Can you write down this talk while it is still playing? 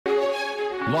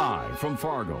Live from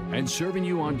Fargo and serving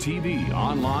you on TV,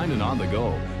 online, and on the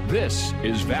go. This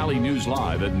is Valley News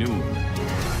Live at noon.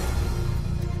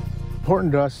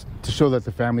 Important to us to show that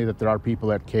the family that there are people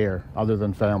that care other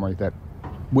than family, that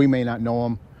we may not know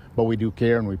them, but we do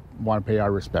care and we want to pay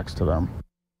our respects to them.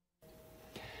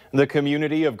 The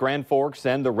community of Grand Forks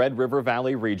and the Red River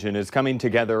Valley region is coming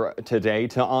together today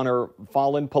to honor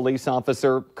fallen police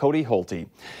officer Cody Holte.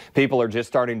 People are just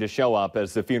starting to show up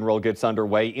as the funeral gets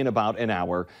underway in about an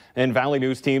hour. And Valley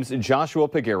News Team's Joshua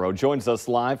Peguero joins us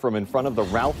live from in front of the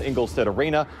Ralph Engelstad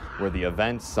Arena, where the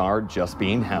events are just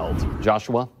being held.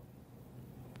 Joshua?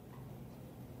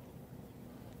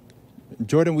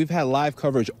 Jordan, we've had live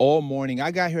coverage all morning. I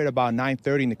got here at about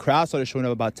 9:30 and the crowd started showing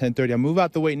up about 10:30. I move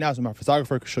out the way now so my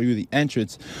photographer can show you the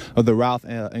entrance of the Ralph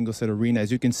Engelstad Arena.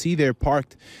 As you can see there,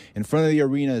 parked in front of the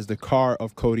arena is the car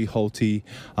of Cody Holte,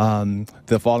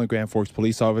 the fallen Grand Forks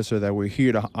police officer that we're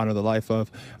here to honor the life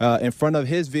of. In front of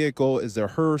his vehicle is the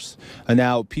hearse.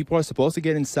 Now, people are supposed to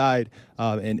get inside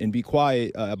and be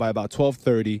quiet by about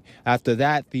 12:30. After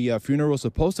that, the funeral is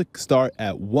supposed to start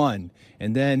at 1.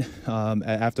 And then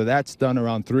after that's done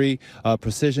around 3,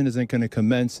 Precision is going to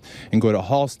commence and go to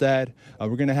Hallstad.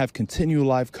 We're going to have continued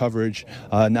live coverage,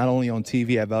 not only on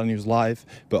TV at Valley News Live,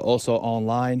 but also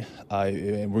online.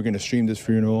 And we're going to stream this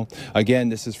funeral. Again,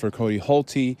 this is for Cody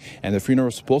Holte, and the funeral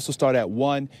is supposed to start at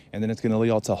 1, and then it's going to lead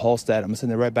all to Hallstad. I'm going to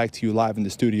send it right back to you live in the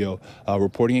studio.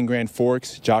 Reporting in Grand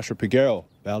Forks, Joshua Peguero,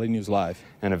 Valley News Live.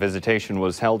 And a visitation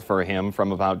was held for him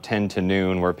from about 10 to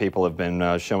noon, where people have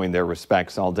been showing their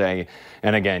respects all day.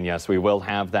 And again, yes, we will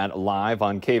have that live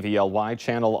on KVLY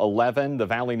Channel 11, the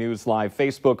Valley News Live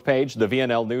Facebook page, the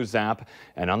VNL News app,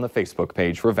 and on the Facebook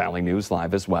page for Valley News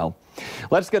Live as well.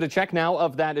 Let's get a check now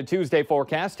of that Tuesday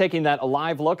forecast, taking that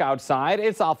live look outside.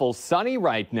 It's awful sunny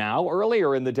right now.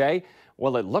 Earlier in the day,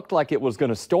 well, it looked like it was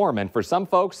going to storm, and for some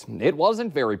folks, it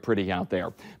wasn't very pretty out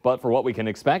there. But for what we can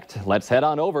expect, let's head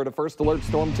on over to First Alert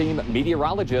Storm Team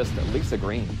meteorologist Lisa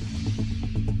Green.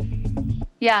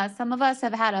 Yeah, some of us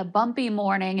have had a bumpy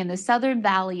morning in the Southern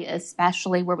Valley,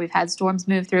 especially where we've had storms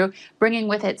move through, bringing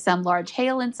with it some large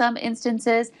hail in some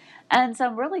instances and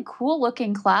some really cool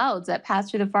looking clouds that pass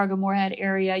through the Fargo-Moorhead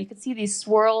area. You can see these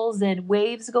swirls and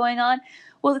waves going on.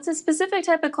 Well, it's a specific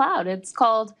type of cloud. It's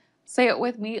called, say it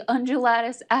with me,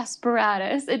 undulatus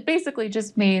asperatus. It basically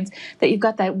just means that you've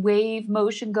got that wave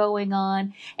motion going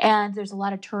on and there's a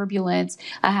lot of turbulence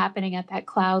happening at that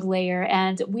cloud layer.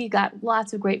 And we got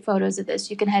lots of great photos of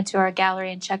this. You can head to our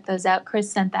gallery and check those out.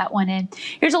 Chris sent that one in.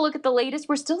 Here's a look at the latest.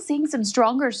 We're still seeing some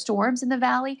stronger storms in the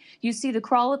valley. You see the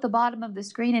crawl at the bottom of the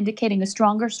screen indicating a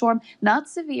stronger storm, not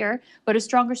severe, but a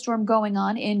stronger storm going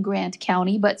on in Grant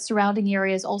County, but surrounding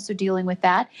areas also dealing with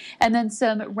that. And then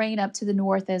some rain up to the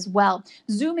north as well.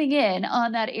 Zooming in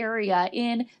on that area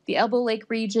in the Elbow Lake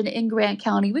region in Grant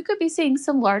County, we could be seeing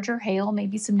some larger hail,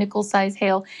 maybe some nickel-sized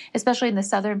hail, especially in the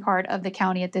southern part of the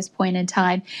county at this point in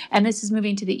time. And this is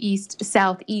moving to the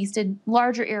east-southeast, and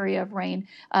larger area of rain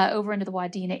over into the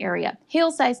Wadena area. Hail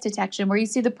size detection, where you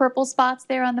see the purple spots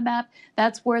there on the map,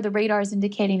 that's where the radar is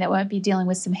indicating that we might be dealing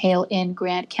with some hail in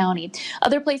Grant County.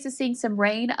 Other places seeing some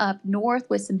rain up north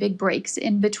with some big breaks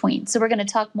in between. So we're going to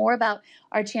talk more about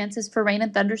our chances for rain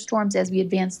and thunderstorms as we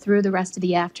advance through the rest of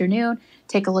the afternoon.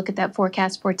 Take a look at that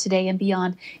forecast for today and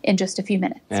beyond in just a few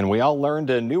minutes. And we all learned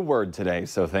a new word today,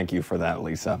 so thank you for that,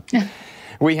 Lisa.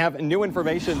 We have new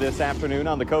information this afternoon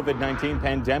on the COVID-19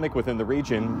 pandemic within the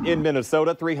region. In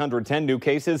Minnesota, 310 new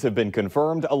cases have been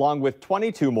confirmed, along with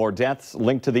 22 more deaths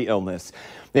linked to the illness.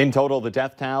 In total, the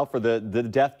death toll for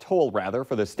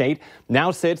the state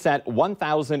now sits at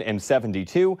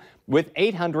 1,072, with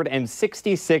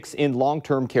 866 in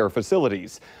long-term care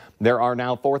facilities. There are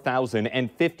now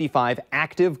 4,055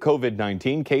 active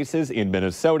COVID-19 cases in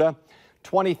Minnesota.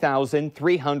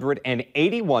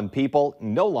 20,381 people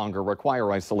no longer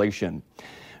require isolation.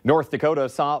 North Dakota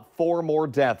saw 4 more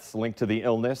deaths linked to the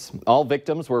illness. All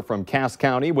victims were from Cass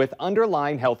County with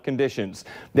underlying health conditions.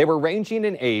 They were ranging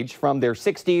in age from their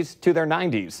 60s to their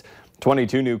 90s.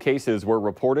 22 new cases were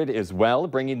reported as well,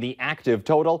 bringing the active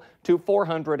total to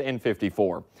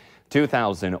 454.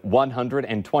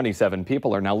 2,127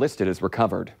 people are now listed as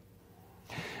recovered.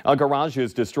 A garage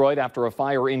is destroyed after a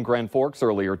fire in Grand Forks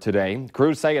earlier today.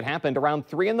 Crews say it happened around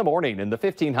 3 in the morning in the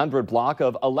 1500 block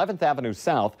of 11th Avenue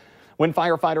South. When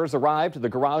firefighters arrived, the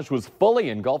garage was fully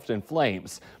engulfed in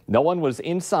flames. No one was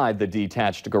inside the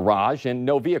detached garage and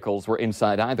no vehicles were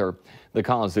inside either. The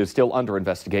cause is still under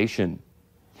investigation.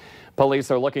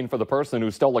 Police are looking for the person who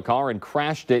stole a car and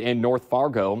crashed it in North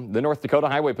Fargo. The North Dakota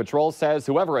Highway Patrol says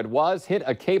whoever it was hit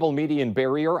a cable median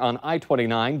barrier on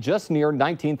I-29 just near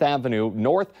 19th Avenue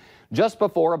North just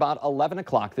before about 11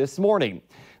 o'clock this morning.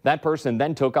 That person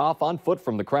then took off on foot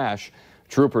from the crash.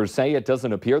 Troopers say it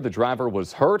doesn't appear the driver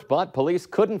was hurt, but police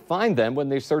couldn't find them when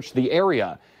they searched the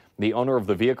area. The owner of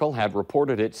the vehicle had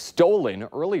reported it stolen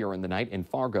earlier in the night in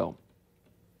Fargo.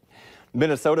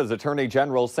 Minnesota's Attorney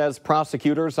General says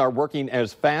prosecutors are working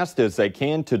as fast as they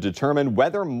can to determine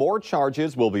whether more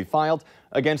charges will be filed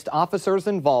against officers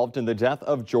involved in the death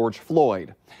of George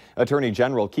Floyd. Attorney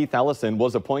General Keith Ellison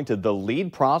was appointed the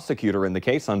lead prosecutor in the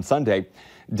case on Sunday.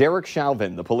 Derek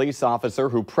Chauvin, the police officer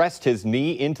who pressed his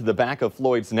knee into the back of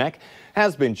Floyd's neck,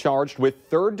 has been charged with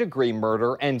third-degree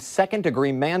murder and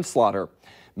second-degree manslaughter.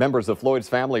 Members of Floyd's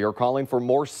family are calling for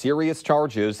more serious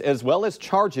charges, as well as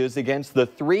charges against the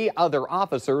 3 other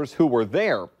officers who were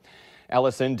there.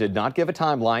 Ellison did not give a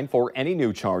timeline for any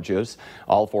new charges.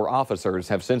 All 4 officers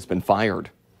have since been fired.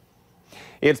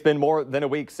 It's been more than a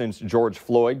week since George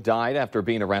Floyd died after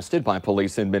being arrested by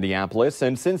police in Minneapolis,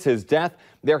 and since his death,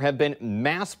 there have been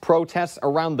mass protests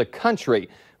around the country,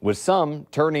 with some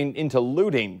turning into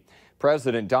looting.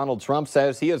 President Donald Trump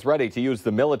says he is ready to use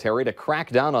the military to crack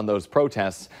down on those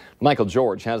protests. Michael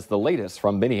George has the latest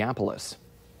from Minneapolis.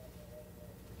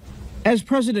 As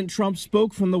President Trump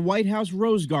spoke from the White House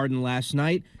Rose Garden last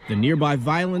night, the nearby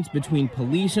violence between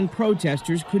police and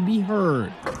protesters could be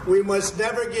heard. We must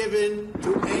never give in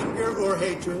to anger or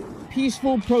hatred.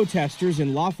 Peaceful protesters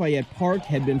in Lafayette Park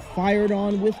had been fired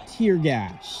on with tear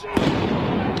gas.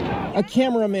 A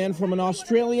cameraman from an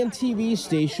Australian TV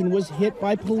station was hit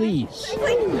by police.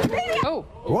 Oh.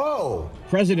 Whoa!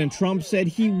 President Trump said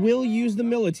he will use the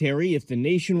military if the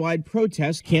nationwide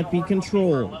protests can't be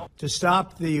controlled. To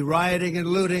stop the rioting and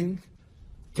looting,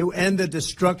 to end the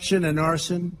destruction and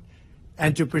arson,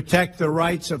 and to protect the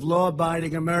rights of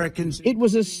law-abiding Americans. It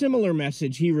was a similar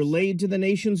message he relayed to the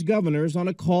nation's governors on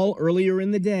a call earlier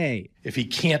in the day. If he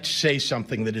can't say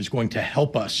something that is going to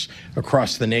help us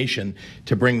across the nation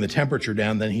to bring the temperature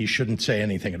down, then he shouldn't say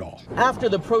anything at all. After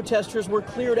the protesters were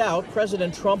cleared out,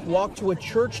 President Trump walked to a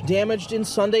church damaged in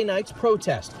Sunday night's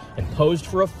protest and posed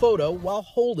for a photo while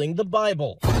holding the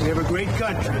Bible. We have a great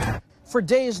country. For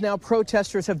days now,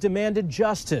 protesters have demanded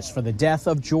justice for the death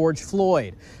of George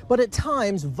Floyd. But at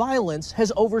times, violence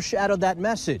has overshadowed that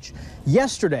message.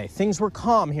 Yesterday, things were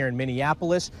calm here in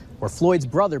Minneapolis, where Floyd's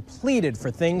brother pleaded for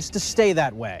things to stay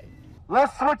that way.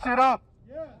 Let's switch it up.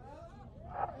 Yeah.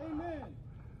 Amen.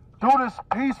 Do this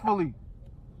peacefully,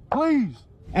 please.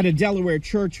 At a Delaware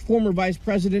church, former Vice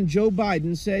President Joe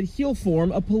Biden said he'll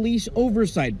form a police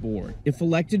oversight board if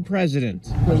elected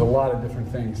president. There's a lot of different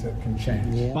things that can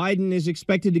change. Yeah. Biden is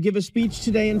expected to give a speech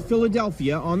today in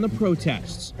Philadelphia on the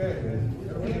protests.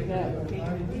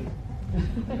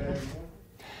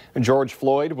 George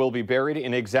Floyd will be buried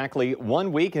in exactly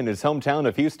 1 week in his hometown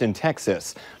of Houston,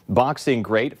 Texas. Boxing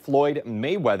great Floyd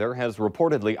Mayweather has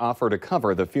reportedly offered to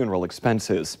cover the funeral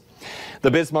expenses. The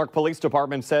Bismarck Police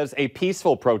Department says a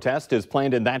peaceful protest is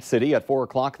planned in that city at 4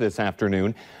 o'clock this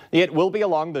afternoon. It will be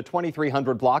along the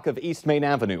 2300 block of East Main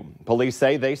Avenue. Police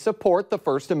say they support the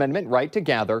First Amendment right to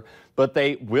gather, but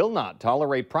they will not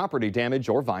tolerate property damage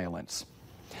or violence.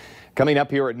 Coming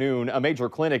up here at noon, a major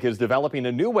clinic is developing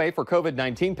a new way for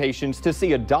COVID-19 patients to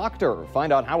see a doctor.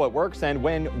 Find out how it works and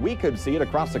when we could see it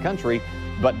across the country.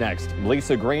 But next,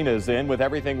 Lisa Green is in with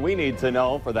everything we need to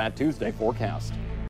know for that Tuesday forecast.